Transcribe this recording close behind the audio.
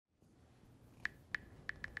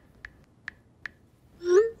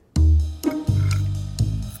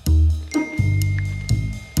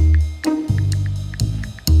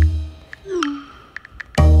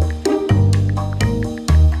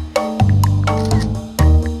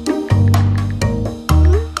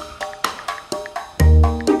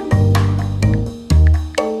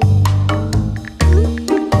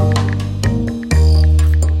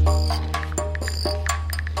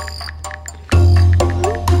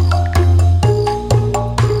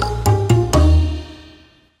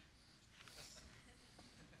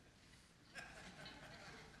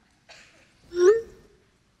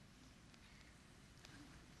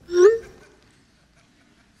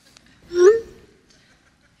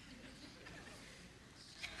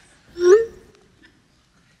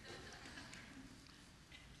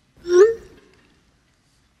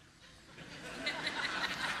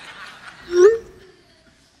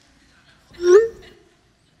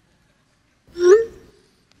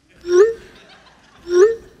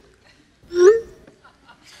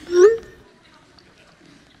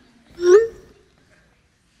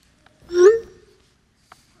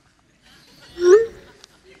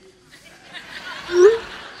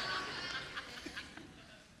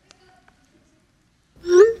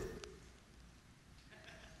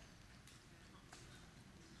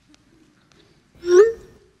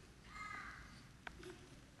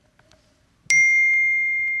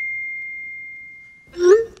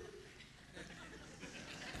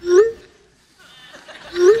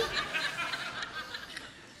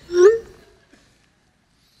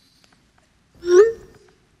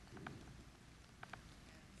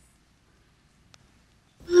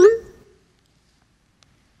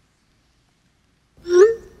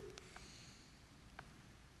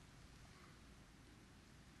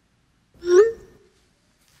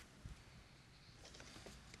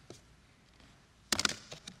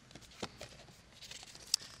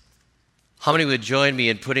How many would join me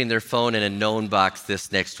in putting their phone in a known box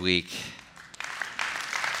this next week?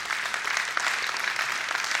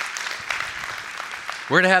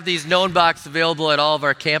 We're going to have these known boxes available at all of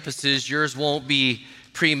our campuses. Yours won't be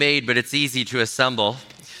pre-made, but it's easy to assemble.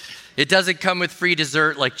 It doesn't come with free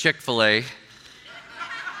dessert like Chick-fil-A,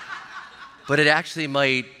 but it actually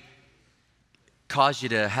might cause you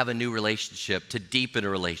to have a new relationship, to deepen a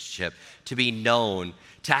relationship, to be known,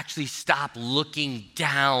 to actually stop looking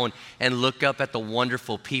down and look up at the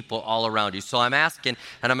wonderful people all around you. So I'm asking,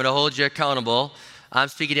 and I'm going to hold you accountable. I'm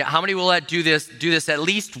speaking to you. How many will do this at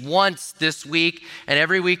least once this week? And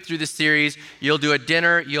every week through the series, you'll do a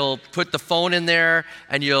dinner, you'll put the phone in there,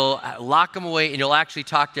 and you'll lock them away, and you'll actually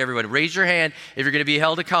talk to everybody. Raise your hand if you're going to be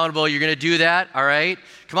held accountable. You're going to do that, all right?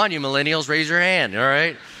 Come on, you millennials, raise your hand, all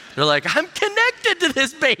right? They're like, I'm connected to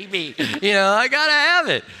this baby. I got to have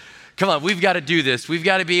it. Come on, we've got to do this. We've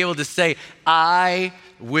got to be able to say, I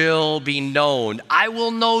will be known. I will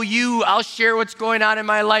know you. I'll share what's going on in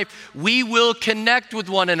my life. We will connect with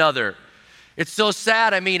one another. It's so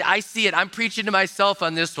sad. I see it. I'm preaching to myself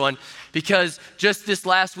on this one because just this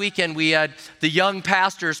last weekend, we had the young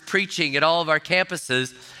pastors preaching at all of our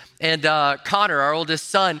campuses. And Connor, our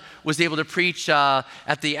oldest son, was able to preach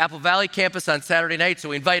at the Apple Valley campus on Saturday night. So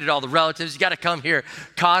we invited all the relatives. You got to come here,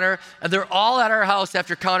 Connor. And they're all at our house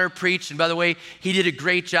after Connor preached. And by the way, he did a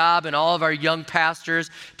great job. And all of our young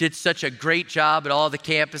pastors did such a great job at all the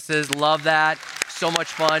campuses. Love that. So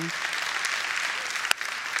much fun.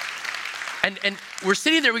 And we're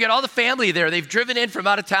sitting there. We got all the family there. They've driven in from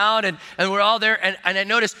out of town. And we're all there. And I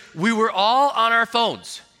noticed we were all on our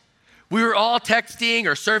phones. We were all texting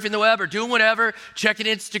or surfing the web or doing whatever, checking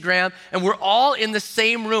Instagram, and we're all in the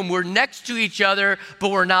same room. We're next to each other,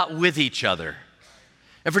 but we're not with each other.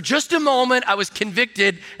 And for just a moment, I was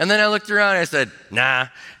convicted, and then I looked around and I said, nah.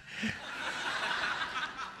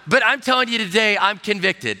 But I'm telling you today, I'm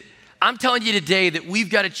convicted. I'm telling you today that we've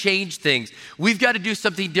got to change things. We've got to do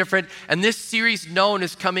something different, and this series known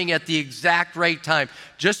is coming at the exact right time,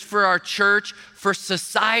 just for our church, for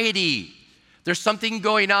society. There's something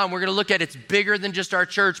going on. We're going to look at it's bigger than just our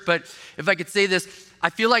church. But if I could say this,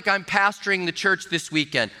 I feel like I'm pastoring the church this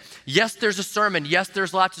weekend. Yes, there's a sermon. Yes,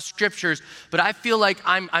 there's lots of scriptures. But I feel like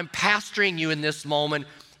I'm pastoring you in this moment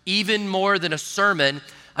even more than a sermon.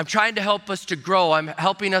 I'm trying to help us to grow. I'm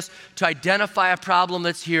helping us to identify a problem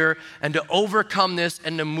that's here and to overcome this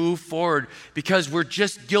and to move forward because we're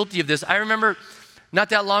just guilty of this. I remember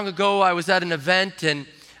not that long ago, I was at an event and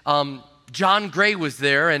John Gray was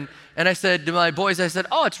there, and I said to my boys,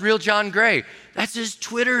 oh, it's real John Gray. That's his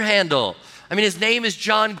Twitter handle. His name is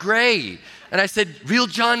John Gray. And I said, real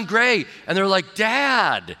John Gray. And they're like,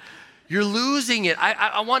 Dad, you're losing it.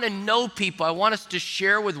 I want to know people. I want us to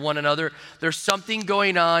share with one another. There's something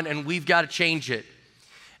going on, and we've got to change it.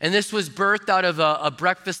 And this was birthed out of a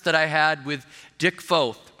breakfast that I had with Dick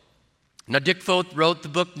Foth. Now, Dick Foth wrote the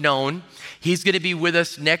book Known. He's going to be with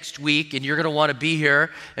us next week, and you're going to want to be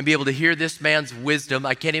here and be able to hear this man's wisdom.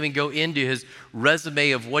 I can't even go into his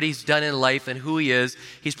resume of what he's done in life and who he is.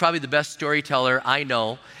 He's probably the best storyteller I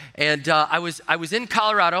know. And I was in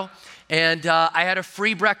Colorado, and I had a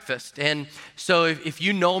free breakfast. And so if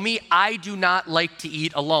you know me, I do not like to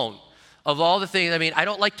eat alone. Of all the things, I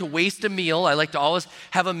don't like to waste a meal. I like to always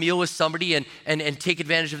have a meal with somebody and take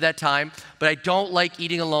advantage of that time. But I don't like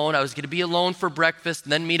eating alone. I was going to be alone for breakfast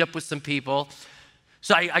and then meet up with some people.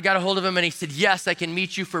 So I got a hold of him and he said, yes, I can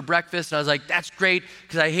meet you for breakfast. And I was like, that's great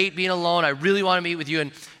because I hate being alone. I really want to meet with you.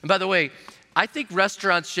 And by the way, I think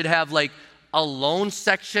restaurants should have like alone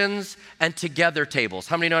sections and together tables.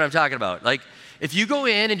 How many know what I'm talking about? Like if you go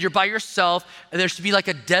in and you're by yourself, there should be like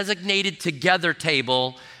a designated together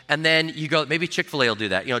table. And then you go, maybe Chick-fil-A will do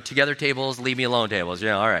that. Together tables, leave me alone tables.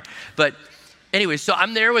 All right. But anyway, so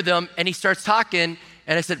I'm there with him, and he starts talking,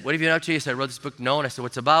 and I said, what have you been up to? He said, I wrote this book, Known. I said,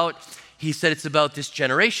 what's it about? He said, it's about this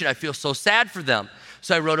generation. I feel so sad for them.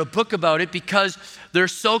 So I wrote a book about it because they're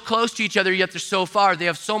so close to each other, yet they're so far. They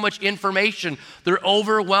have so much information. They're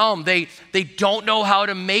overwhelmed. They don't know how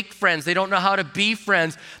to make friends. They don't know how to be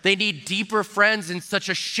friends. They need deeper friends in such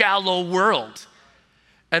a shallow world.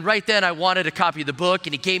 And right then, I wanted a copy of the book,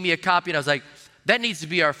 and he gave me a copy, and I was like, that needs to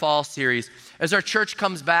be our fall series. As our church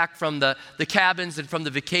comes back from the cabins and from the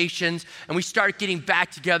vacations, and we start getting back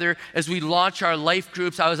together as we launch our life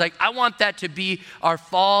groups, I was like, I want that to be our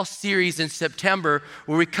fall series in September,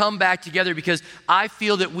 where we come back together because I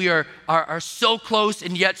feel that we are so close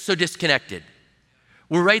and yet so disconnected.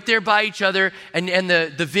 We're right there by each other, and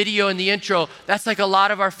the video and the intro, that's like a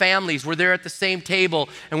lot of our families. We're there at the same table,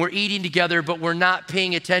 and we're eating together, but we're not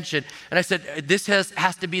paying attention. And I said, this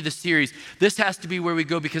has to be the series. This has to be where we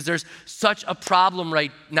go, because there's such a problem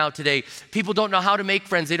right now today. People don't know how to make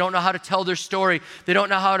friends. They don't know how to tell their story. They don't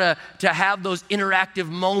know how to have those interactive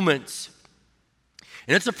moments.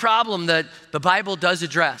 And it's a problem that the Bible does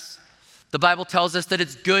address. The Bible tells us that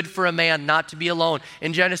it's good for a man not to be alone.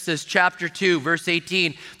 In Genesis chapter 2, verse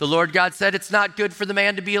 18, the Lord God said, it's not good for the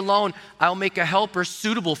man to be alone. I'll make a helper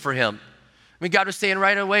suitable for him. I mean, God was saying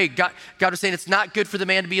right away, God was saying it's not good for the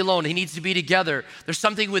man to be alone. He needs to be together. There's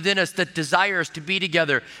something within us that desires to be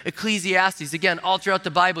together. Ecclesiastes, again, all throughout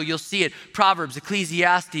the Bible, you'll see it. Proverbs,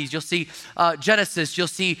 Ecclesiastes, you'll see Genesis, you'll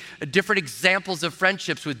see different examples of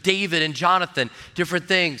friendships with David and Jonathan, different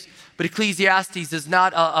things. But Ecclesiastes is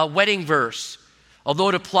not a wedding verse, although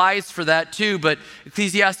it applies for that too. But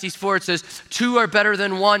Ecclesiastes 4, it says, two are better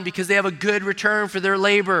than one because they have a good return for their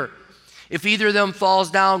labor. If either of them falls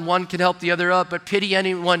down, one can help the other up, but pity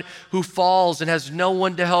anyone who falls and has no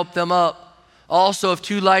one to help them up. Also, if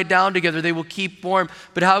two lie down together, they will keep warm.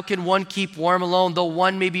 But how can one keep warm alone? Though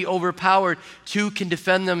one may be overpowered, two can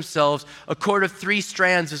defend themselves. A cord of 3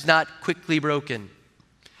 strands is not quickly broken.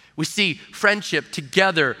 We see friendship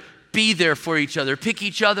together. Be there for each other. Pick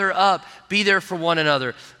each other up. Be there for one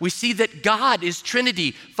another. We see that God is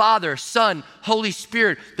Trinity, Father, Son, Holy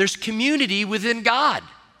Spirit. There's community within God.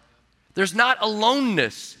 There's not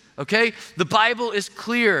aloneness, okay? The Bible is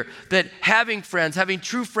clear that having friends, having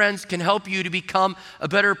true friends can help you to become a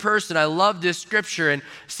better person. I love this scripture, and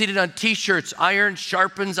see it on t-shirts. Iron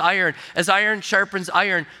sharpens iron. As iron sharpens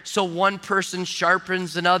iron, so one person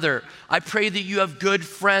sharpens another. I pray that you have good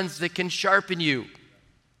friends that can sharpen you.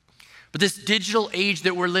 But this digital age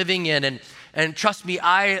that we're living in, and trust me,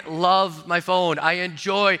 I love my phone. I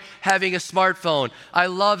enjoy having a smartphone. I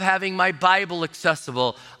love having my Bible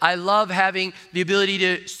accessible. I love having the ability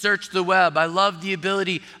to search the web. I love the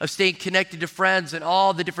ability of staying connected to friends and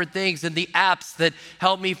all the different things and the apps that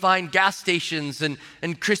help me find gas stations and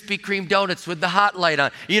Krispy Kreme donuts with the hot light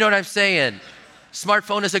on. You know what I'm saying?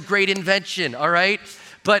 Smartphone is a great invention, all right?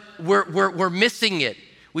 But we're missing it.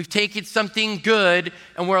 We've taken something good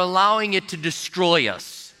and we're allowing it to destroy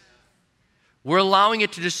us. We're allowing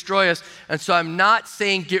it to destroy us. And so I'm not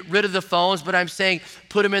saying get rid of the phones, but I'm saying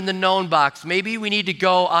put them in the known box. Maybe we need to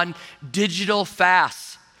go on digital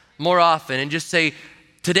fasts more often and just say,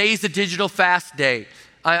 today's a digital fast day.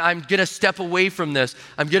 I'm going to step away from this.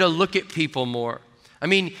 I'm going to look at people more. I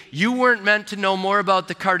mean, you weren't meant to know more about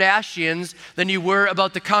the Kardashians than you were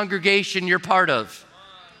about the congregation you're part of.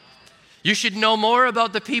 You should know more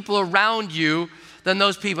about the people around you than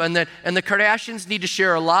those people. And the Kardashians need to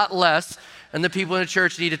share a lot less, and the people in the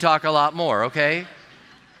church need to talk a lot more, okay?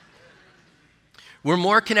 We're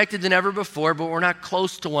more connected than ever before, but we're not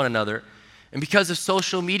close to one another. And because of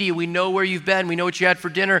social media, we know where you've been. We know what you had for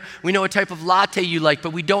dinner. We know what type of latte you like,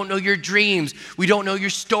 but we don't know your dreams. We don't know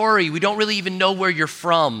your story. We don't really even know where you're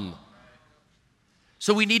from.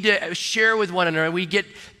 So we need to share with one another. We get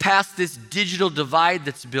past this digital divide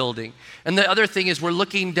that's building. And the other thing is we're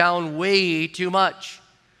looking down way too much.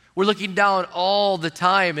 We're looking down all the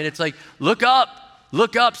time. And it's like, look up,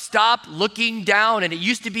 stop looking down. And it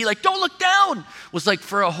used to be like, don't look down. It was like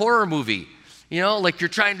for a horror movie. You know, like you're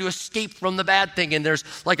trying to escape from the bad thing. And there's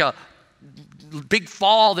like a big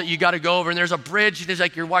fall that you got to go over, and there's a bridge, and it's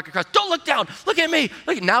like you're walking across. Don't look down. Look at me.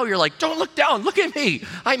 Now you're like, don't look down. Look at me.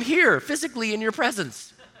 I'm here physically in your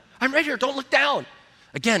presence. I'm right here. Don't look down.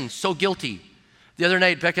 Again, so guilty. The other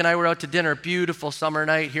night, Beck and I were out to dinner. Beautiful summer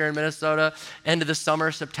night here in Minnesota. End of the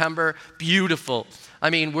summer, September. Beautiful. I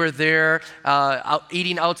mean, we're there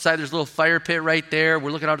eating outside. There's a little fire pit right there.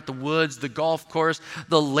 We're looking out at the woods, the golf course,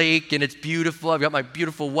 the lake, and it's beautiful. I've got my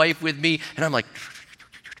beautiful wife with me, and I'm like,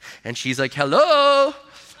 and she's like, hello.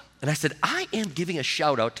 And I said, I am giving a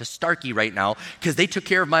shout out to Starkey right now because they took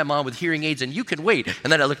care of my mom with hearing aids and you can wait.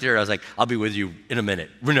 And then I looked at her and I was like, I'll be with you in a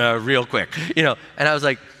minute, real quick. You know, and I was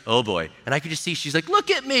like, oh boy. And I could just see, she's like,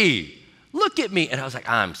 look at me. And I was like,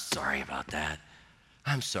 I'm sorry about that.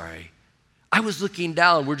 I'm sorry. I was looking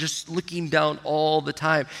down. We're just looking down all the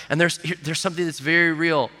time. And there's something that's very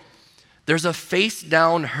real. There's a face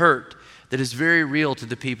down hurt that is very real to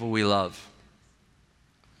the people we love.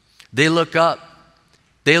 They look up.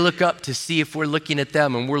 They look up to see if we're looking at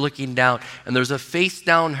them and we're looking down. And there's a face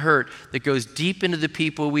down hurt that goes deep into the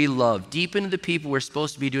people we love, deep into the people we're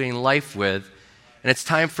supposed to be doing life with. And it's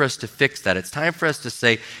time for us to fix that. It's time for us to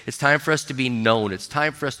say, it's time for us to be known. It's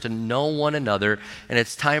time for us to know one another. And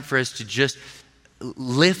it's time for us to just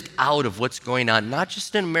lift out of what's going on, not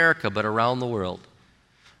just in America, but around the world.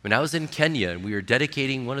 When I was in Kenya and we were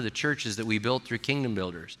dedicating one of the churches that we built through Kingdom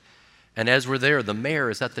Builders, and as we're there, the mayor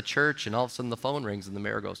is at the church, and all of a sudden the phone rings, and the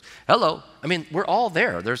mayor goes, hello. I mean, we're all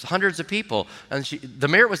there. There's hundreds of people. And the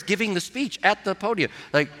mayor was giving the speech at the podium.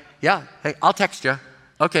 Like, yeah, hey, I'll text you.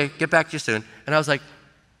 Okay, get back to you soon. And I was like,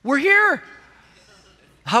 we're here.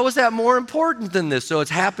 How is that more important than this? So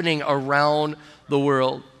it's happening around the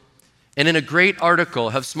world. And in a great article,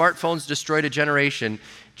 Have Smartphones Destroyed a Generation?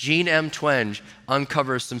 Gene M. Twenge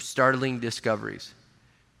uncovers some startling discoveries.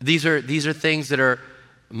 These are things that are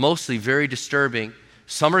mostly very disturbing.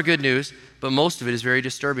 Some are good news, but most of it is very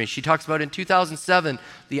disturbing. She talks about in 2007,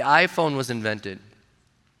 the iPhone was invented.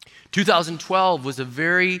 2012 was a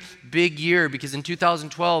very big year because in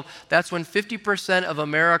 2012, that's when 50% of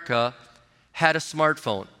America had a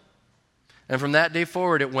smartphone. And from that day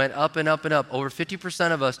forward, it went up and up and up. Over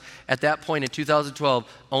 50% of us at that point in 2012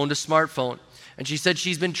 owned a smartphone. And she said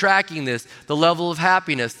she's been tracking this, the level of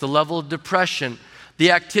happiness, the level of depression,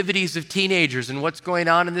 the activities of teenagers and what's going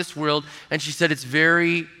on in this world. And she said it's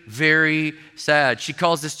very, very sad. She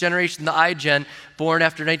calls this generation the iGen, born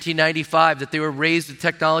after 1995, that they were raised with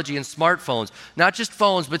technology and smartphones. Not just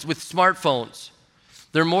phones, but with smartphones.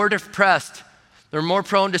 They're more depressed. They're more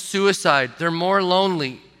prone to suicide. They're more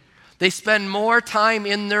lonely. They spend more time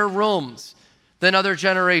in their rooms than other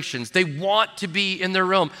generations. They want to be in their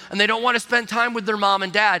room, and they don't want to spend time with their mom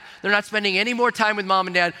and dad. They're not spending any more time with mom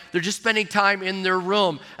and dad. They're just spending time in their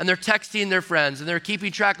room, and they're texting their friends, and they're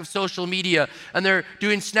keeping track of social media, and they're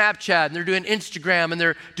doing Snapchat, and they're doing Instagram, and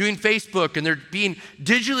they're doing Facebook, and they're being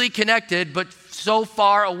digitally connected, but so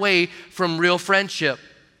far away from real friendship.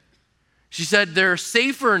 She said they're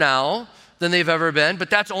safer now than they've ever been, but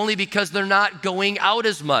that's only because they're not going out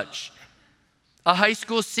as much. A high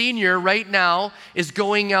school senior right now is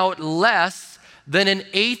going out less than an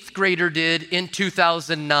 8th grader did in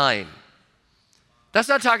 2009. That's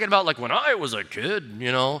not talking about like when I was a kid, in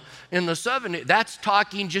the 70s. That's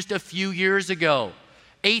talking just a few years ago.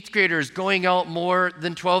 8th graders going out more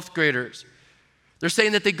than 12th graders. They're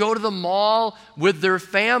saying that they go to the mall with their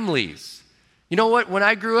families. You know what? When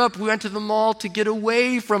I grew up, we went to the mall to get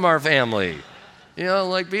away from our family.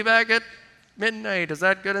 Like be back at midnight. Is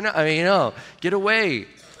that good enough? Get away.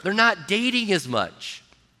 They're not dating as much.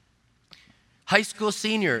 High school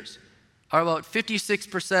seniors are about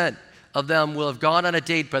 56% of them will have gone on a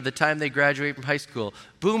date by the time they graduate from high school.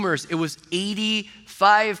 Boomers, it was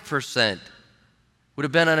 85% would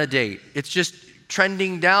have been on a date. It's just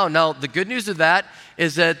trending down. Now, the good news of that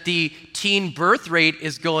is that the teen birth rate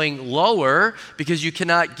is going lower because you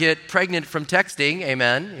cannot get pregnant from texting.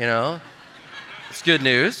 Amen. It's good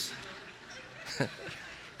news.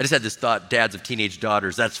 I just had this thought, dads of teenage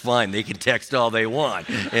daughters, that's fine. They can text all they want.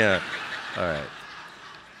 Yeah. All right.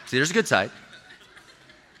 See, there's a good side.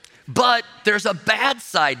 But there's a bad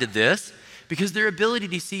side to this because their ability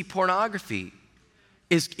to see pornography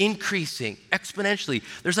is increasing exponentially.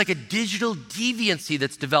 There's like a digital deviancy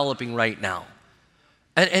that's developing right now.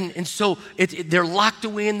 And so they're locked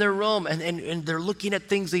away in their room and they're looking at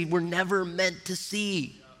things they were never meant to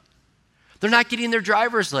see. They're not getting their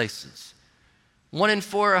driver's license. 1 in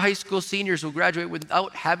 4 high school seniors will graduate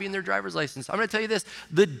without having their driver's license. I'm going to tell you this.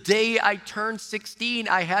 The day I turned 16,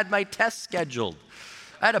 I had my test scheduled.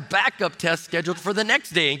 I had a backup test scheduled for the next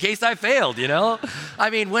day in case I failed, when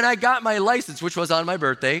I got my license, which was on my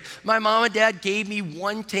birthday, my mom and dad gave me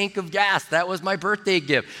 1 tank of gas. That was my birthday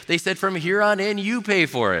gift. They said, from here on in, you pay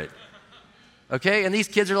for it. Okay, and these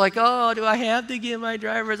kids are like, oh, do I have to get my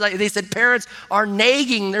driver's license? They said parents are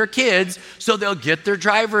nagging their kids so they'll get their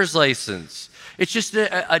driver's license. It's just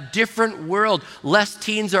a different world. Less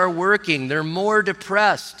teens are working. They're more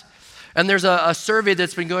depressed. And there's a survey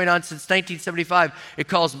that's been going on since 1975.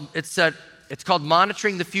 It's called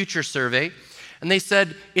Monitoring the Future Survey. And they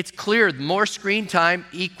said it's clear more screen time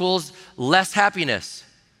equals less happiness.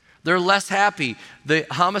 They're less happy. The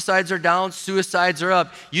homicides are down, suicides are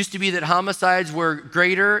up. Used to be that homicides were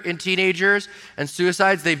greater in teenagers and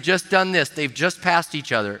suicides, they've just done this. They've just passed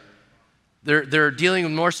each other. They're dealing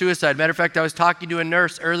with more suicide. Matter of fact, I was talking to a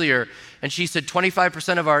nurse earlier, and she said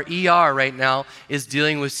 25% of our ER right now is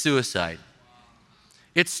dealing with suicide.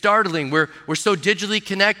 It's startling. We're so digitally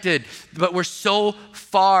connected, but we're so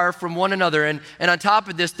far from one another. And on top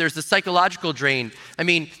of this, there's the psychological drain.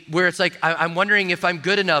 Where it's like, I'm wondering if I'm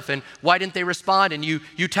good enough, and why didn't they respond? And you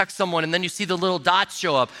text someone, and then you see the little dots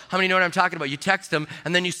show up. How many know what I'm talking about? You text them,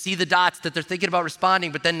 and then you see the dots that they're thinking about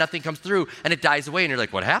responding, but then nothing comes through, and it dies away, and you're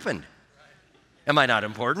like, what happened? Am I not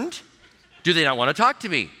important? Do they not want to talk to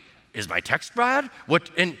me? Is my text bad?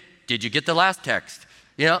 And did you get the last text?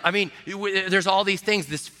 There's all these things,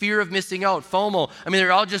 this fear of missing out, FOMO.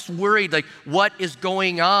 They're all just worried, like, what is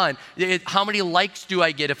going on? How many likes do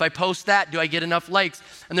I get? If I post that, do I get enough likes?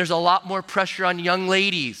 And there's a lot more pressure on young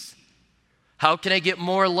ladies. How can I get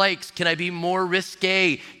more likes? Can I be more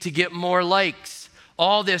risque to get more likes?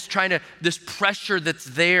 All this this pressure that's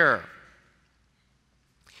there.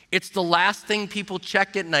 It's the last thing people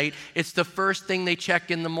check at night. It's the first thing they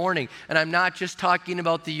check in the morning. And I'm not just talking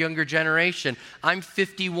about the younger generation. I'm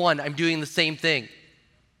 51. I'm doing the same thing.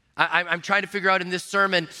 I'm trying to figure out in this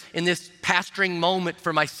sermon, in this pastoring moment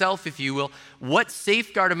for myself, if you will, what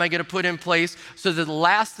safeguard am I going to put in place so that the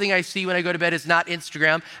last thing I see when I go to bed is not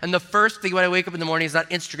Instagram, and the first thing when I wake up in the morning is not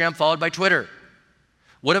Instagram followed by Twitter.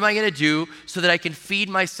 What am I going to do so that I can feed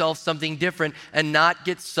myself something different and not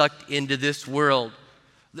get sucked into this world?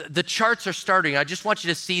 The charts are starting. I just want you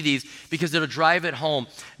to see these because it'll drive it home.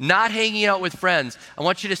 Not hanging out with friends. I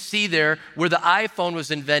want you to see there where the iPhone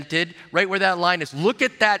was invented, right where that line is. Look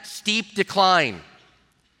at that steep decline.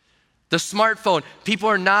 The smartphone. People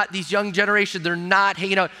are not, these young generation, they're not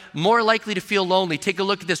hanging out. More likely to feel lonely. Take a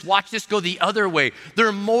look at this. Watch this go the other way.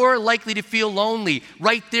 They're more likely to feel lonely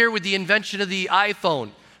right there with the invention of the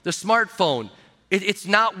iPhone, the smartphone. It's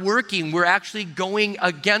not working. We're actually going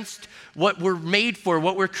against what we're made for,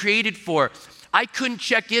 what we're created for. I couldn't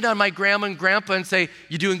check in on my grandma and grandpa and say,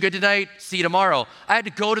 "You doing good tonight? See you tomorrow." I had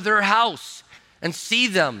to go to their house and see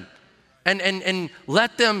them and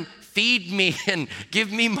let them feed me and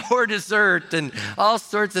give me more dessert and all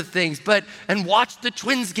sorts of things. And watch the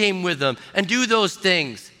Twins game with them and do those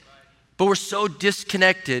things. But we're so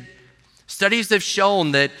disconnected. Studies have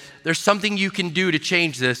shown that there's something you can do to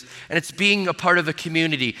change this, and it's being a part of a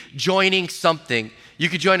community, joining something. You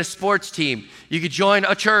could join a sports team. You could join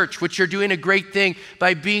a church, which you're doing a great thing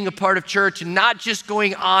by being a part of church and not just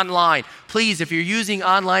going online. Please, if you're using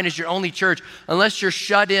online as your only church, unless you're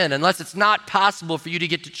shut in, unless it's not possible for you to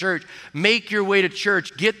get to church, make your way to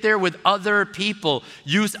church. Get there with other people.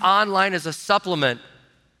 Use online as a supplement.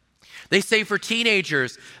 They say for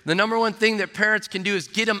teenagers, the number one thing that parents can do is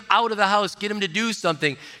get them out of the house, get them to do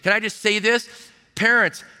something. Can I just say this?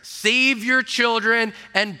 Parents, save your children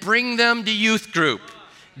and bring them to youth group.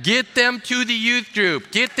 Get them to the youth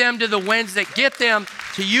group. Get them to the Wednesday. Get them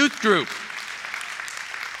to youth group.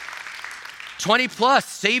 20 plus,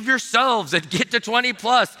 save yourselves and get to 20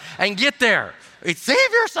 plus and get there.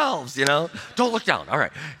 Save yourselves, Don't look down. All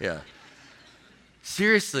right, yeah.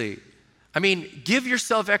 Seriously. Give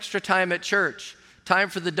yourself extra time at church. Time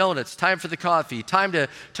for the donuts, time for the coffee, time to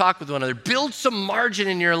talk with one another. Build some margin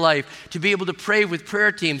in your life to be able to pray with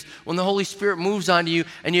prayer teams when the Holy Spirit moves on you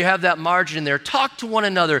and you have that margin in there. Talk to one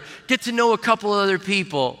another. Get to know a couple of other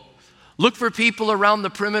people. Look for people around the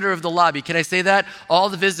perimeter of the lobby. Can I say that? All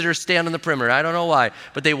the visitors stand on the perimeter. I don't know why,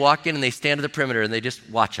 but they walk in and they stand at the perimeter and they just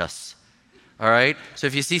watch us. All right? So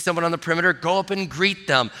if you see someone on the perimeter, go up and greet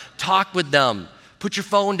them. Talk with them. Put your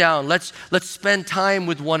phone down. Let's spend time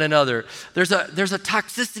with one another. There's a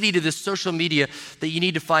toxicity to this social media that you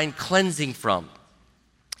need to find cleansing from.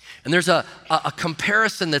 And there's a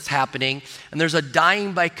comparison that's happening, and there's a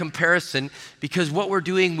dying by comparison because what we're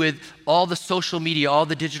doing with all the social media, all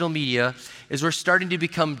the digital media, is we're starting to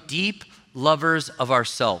become deep lovers of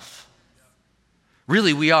ourselves.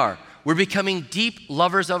 Really, we are. We're becoming deep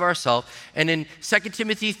lovers of ourselves. And in 2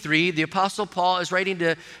 Timothy 3, the Apostle Paul is writing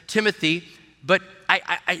to Timothy, but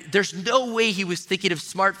there's no way he was thinking of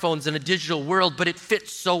smartphones in a digital world, but it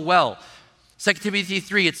fits so well. 2 Timothy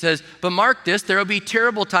 3, it says, "But mark this, there will be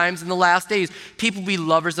terrible times in the last days. People will be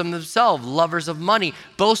lovers of themselves, lovers of money,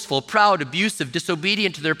 boastful, proud, abusive,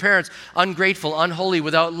 disobedient to their parents, ungrateful, unholy,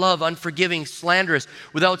 without love, unforgiving, slanderous,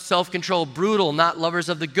 without self-control, brutal, not lovers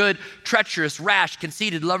of the good, treacherous, rash,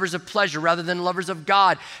 conceited, lovers of pleasure rather than lovers of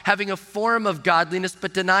God, having a form of godliness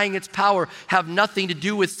but denying its power, have nothing to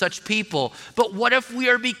do with such people." But what if we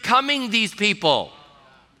are becoming these people?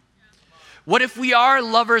 What if we are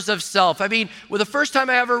lovers of self? The first time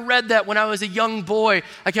I ever read that when I was a young boy,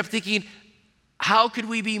 I kept thinking, how could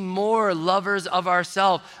we be more lovers of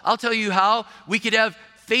ourselves? I'll tell you how. We could have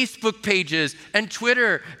Facebook pages and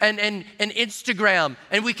Twitter and Instagram,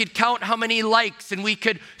 and we could count how many likes and we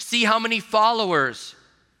could see how many followers.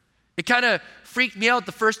 It kind of freaked me out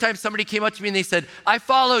the first time somebody came up to me and they said, "I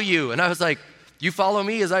follow you." And I was like, "You follow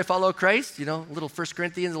me as I follow Christ?" A little 1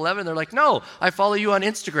 Corinthians 11. They're like, "No, I follow you on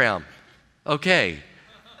Instagram." Okay.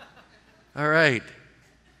 All right.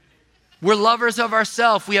 We're lovers of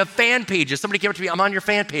ourselves. We have fan pages. Somebody came up to me, "I'm on your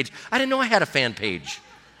fan page." I didn't know I had a fan page.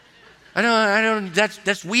 I don't,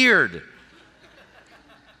 that's weird.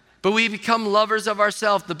 But we become lovers of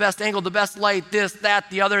ourselves, the best angle, the best light, this, that,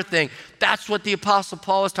 the other thing. That's what the Apostle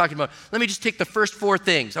Paul is talking about. Let me just take the first 4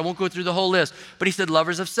 things. I won't go through the whole list, but he said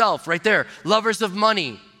lovers of self right there. Lovers of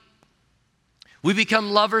money. We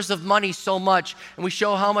become lovers of money so much, and we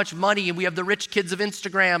show how much money, and we have the rich kids of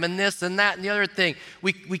Instagram and this and that and the other thing.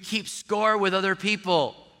 We keep score with other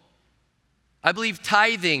people. I believe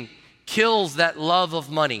tithing kills that love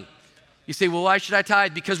of money. You say, well, why should I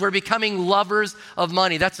tithe? Because we're becoming lovers of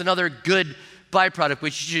money. That's another good byproduct,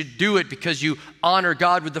 which you should do it because you honor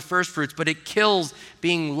God with the first fruits, but it kills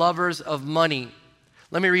being lovers of money.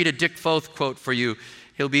 Let me read a Dick Foth quote for you.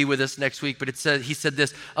 He'll be with us next week, but he said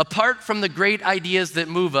this: apart from the great ideas that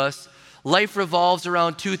move us, life revolves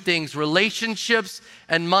around 2 things, relationships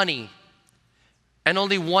and money. And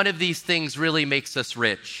only one of these things really makes us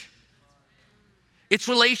rich. It's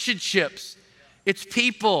relationships. It's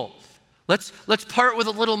people. Let's part with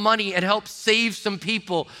a little money and help save some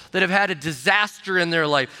people that have had a disaster in their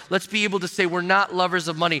life. Let's be able to say we're not lovers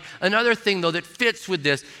of money. Another thing, though, that fits with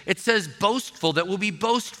this, it says boastful, that we'll be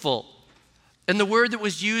boastful. And the word that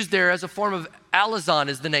was used there as a form of alazon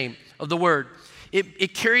is the name of the word.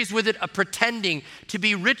 It carries with it a pretending to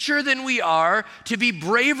be richer than we are, to be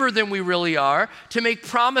braver than we really are, to make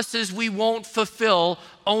promises we won't fulfill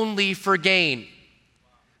only for gain.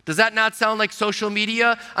 Does that not sound like social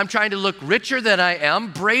media? I'm trying to look richer than I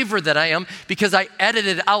am, braver than I am, because I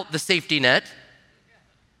edited out the safety net.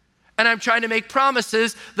 And I'm trying to make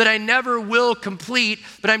promises that I never will complete,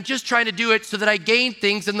 but I'm just trying to do it so that I gain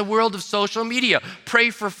things in the world of social media. Pray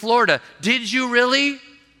for Florida. Did you really?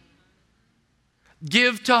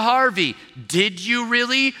 Give to Harvey. Did you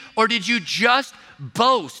really? Or did you just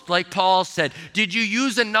boast, like Paul said? Did you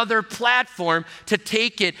use another platform to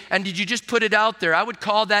take it, and did you just put it out there? I would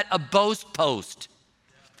call that a boast post.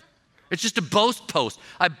 It's just a boast post.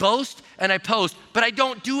 I boast and I post, but I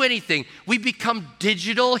don't do anything. We become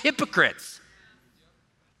digital hypocrites.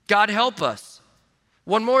 God help us.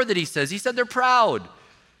 One more that he said they're proud.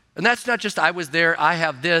 And that's not just I was there, I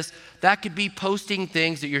have this. That could be posting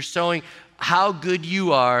things that you're showing how good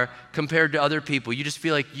you are compared to other people. You just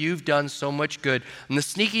feel like you've done so much good. And the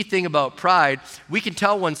sneaky thing about pride, we can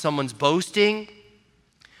tell when someone's boasting,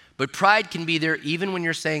 but pride can be there even when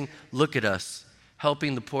you're saying, look at us,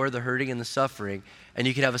 helping the poor, the hurting, and the suffering. And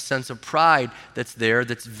you can have a sense of pride that's there,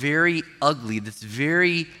 that's very ugly, that's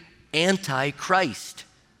very anti-Christ.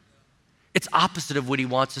 It's opposite of what he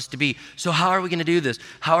wants us to be. So how are we going to do this?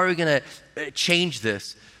 How are we going to change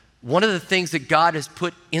this? One of the things that God has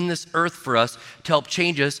put in this earth for us to help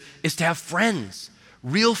change us is to have friends,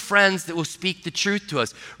 real friends that will speak the truth to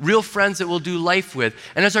us, real friends that we'll do life with.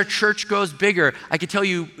 And as our church grows bigger, I can tell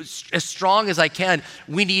you as strong as I can,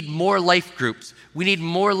 we need more life groups. We need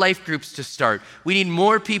more life groups to start. We need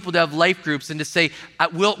more people to have life groups and to say,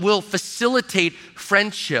 we'll facilitate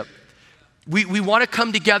friendship. We want to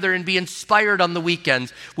come together and be inspired on the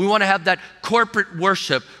weekends. We want to have that corporate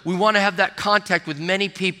worship. We want to have that contact with many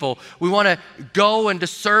people. We want to go and to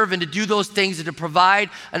serve and to do those things and to provide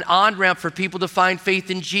an on-ramp for people to find faith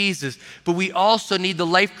in Jesus. But we also need the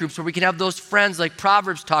life groups where we can have those friends like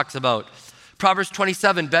Proverbs talks about. Proverbs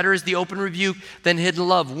 27, better is the open rebuke than hidden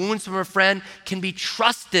love. Wounds from a friend can be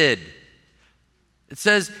trusted. It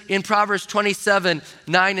says in Proverbs 27,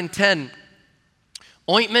 9 and 10,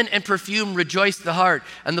 ointment and perfume rejoice the heart,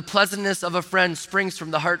 and the pleasantness of a friend springs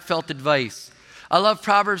from the heartfelt advice. I love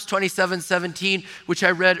Proverbs 27:17, which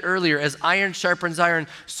I read earlier. As iron sharpens iron,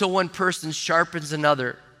 so one person sharpens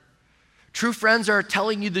another. True friends are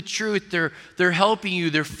telling you the truth. They're helping you.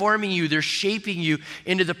 They're forming you. They're shaping you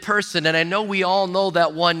into the person. And I know we all know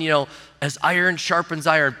that one, as iron sharpens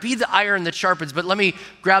iron. Be the iron that sharpens. But let me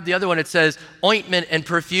grab the other one. It says ointment and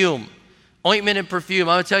perfume. Ointment and perfume.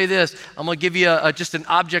 I'm going to tell you this. I'm going to give you just an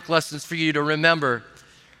object lessons for you to remember.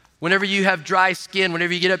 Whenever you have dry skin,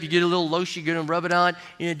 whenever you get up, you get a little lotion, you're going to rub it on.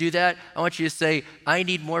 You're going to do that. I want you to say, I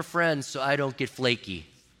need more friends so I don't get flaky.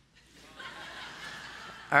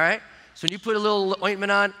 All right? So when you put a little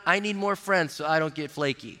ointment on, I need more friends so I don't get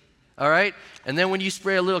flaky. All right? And then when you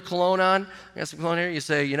spray a little cologne on, I got some cologne here, you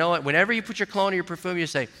say, you know what? Whenever you put your cologne or your perfume, you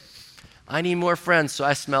say, I need more friends so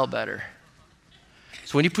I smell better.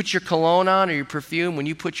 So when you put your cologne on or your perfume, when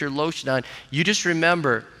you put your lotion on, you just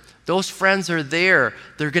remember those friends are there.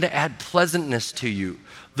 They're going to add pleasantness to you.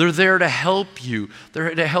 They're there to help you.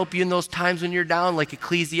 They're to help you in those times when you're down, like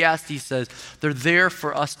Ecclesiastes says. They're there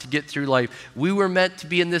for us to get through life. We were meant to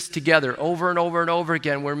be in this together over and over and over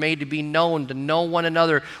again. We're made to be known, to know one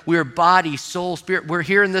another. We are body, soul, spirit. We're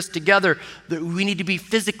here in this together. We need to be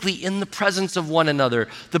physically in the presence of one another.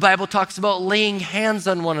 The Bible talks about laying hands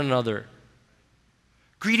on one another.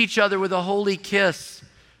 Greet each other with a holy kiss.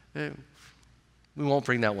 We won't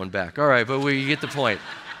bring that one back. All right, but you get the point.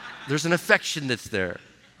 There's an affection that's there,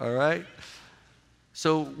 all right?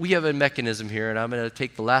 So we have a mechanism here, and I'm going to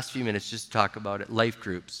take the last few minutes just to talk about it. Life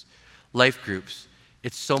groups. Life groups.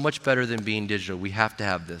 It's so much better than being digital. We have to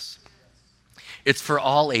have this. It's for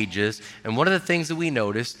all ages, and one of the things that we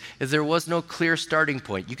noticed is there was no clear starting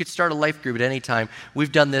point. You could start a life group at any time.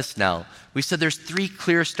 We've done this now. We said there's 3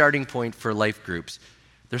 clear starting points for life groups.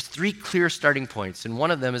 There's 3 clear starting points, and one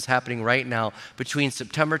of them is happening right now. Between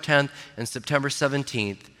September 10th and September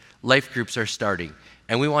 17th, life groups are starting,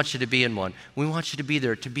 and we want you to be in one. We want you to be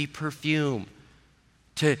there, to be perfume,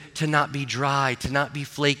 to not be dry, to not be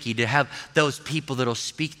flaky, to have those people that will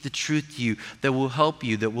speak the truth to you, that will help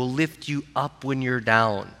you, that will lift you up when you're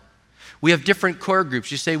down. We have different core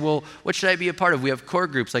groups. You say, well, what should I be a part of? We have core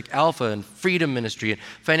groups like Alpha and Freedom Ministry and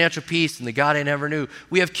Financial Peace and The God I Never Knew.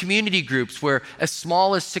 We have community groups where as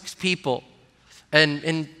small as 6 people,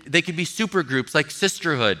 and they could be super groups like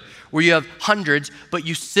Sisterhood, where you have hundreds, but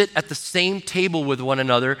you sit at the same table with one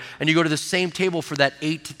another, and you go to the same table for that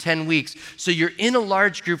 8 to 10 weeks. So you're in a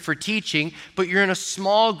large group for teaching, but you're in a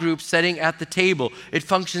small group setting at the table. It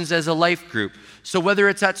functions as a life group. So whether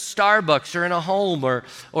it's at Starbucks or in a home or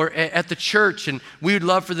at the church, and we would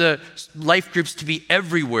love for the life groups to be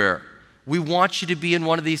everywhere. We want you to be in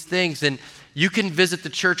one of these things. And you can visit the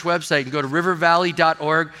church website and go to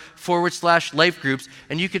rivervalley.org/life groups,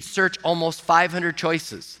 and you could search almost 500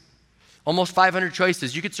 choices. Almost 500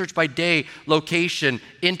 choices. You could search by day, location,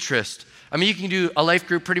 interest. I mean, you can do a life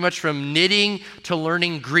group pretty much from knitting to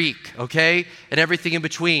learning Greek, okay? And everything in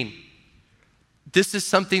between. This is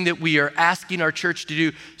something that we are asking our church to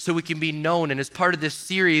do so we can be known. And as part of this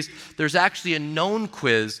series, there's actually a known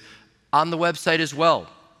quiz on the website as well.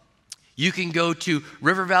 You can go to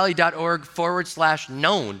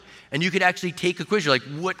rivervalley.org/known, and you could actually take a quiz. You're like,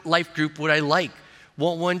 what life group would I like?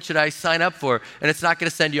 What one should I sign up for? And it's not going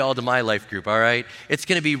to send you all to my life group, all right? It's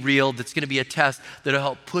going to be real. It's going to be a test that will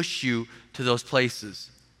help push you to those places.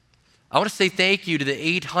 I want to say thank you to the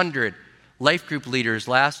 800 life group leaders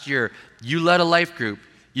last year. You led a life group.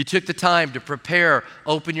 You took the time to prepare,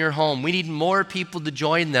 open your home. We need more people to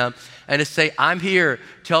join them and to say, I'm here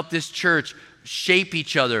to help this church shape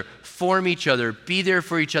each other, form each other, be there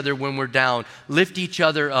for each other when we're down, lift each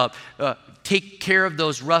other up, take care of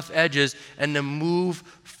those rough edges, and to move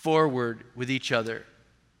forward with each other.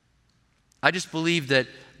 I just believe that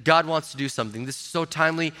God wants to do something. This is so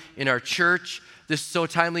timely in our church. This is so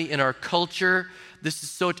timely in our culture.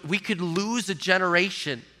 We could lose a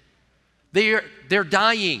generation. They're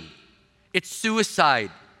dying. It's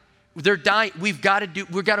suicide. They're dying. We've got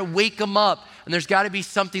to wake them up, and there's got to be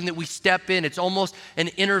something that we step in. It's almost an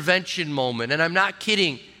intervention moment, and I'm not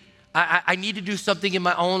kidding. I need to do something in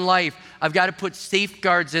my own life. I've got to put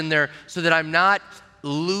safeguards in there so that I'm not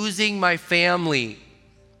losing my family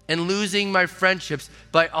and losing my friendships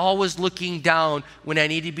by always looking down when I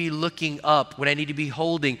need to be looking up, when I need to be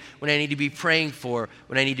holding, when I need to be praying for,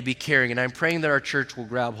 when I need to be caring. And I'm praying that our church will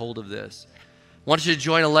grab hold of this. I want you to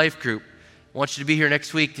join a life group. I want you to be here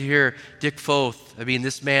next week to hear Dick Foth. I mean,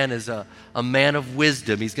 this man is a man of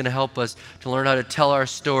wisdom. He's going to help us to learn how to tell our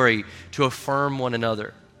story, to affirm one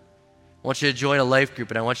another. I want you to join a life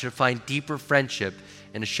group, and I want you to find deeper friendship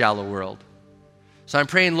in a shallow world. So I'm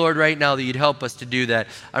praying, Lord, right now that you'd help us to do that.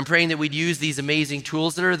 I'm praying that we'd use these amazing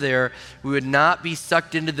tools that are there. We would not be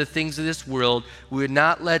sucked into the things of this world. We would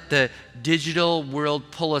not let the digital world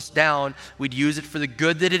pull us down. We'd use it for the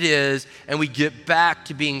good that it is, and we'd get back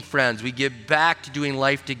to being friends. We'd get back to doing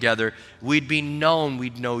life together. We'd be known.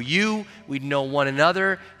 We'd know you. We'd know one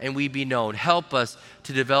another, and we'd be known. Help us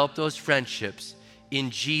to develop those friendships. In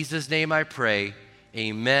Jesus' name I pray,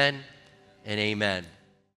 amen and amen.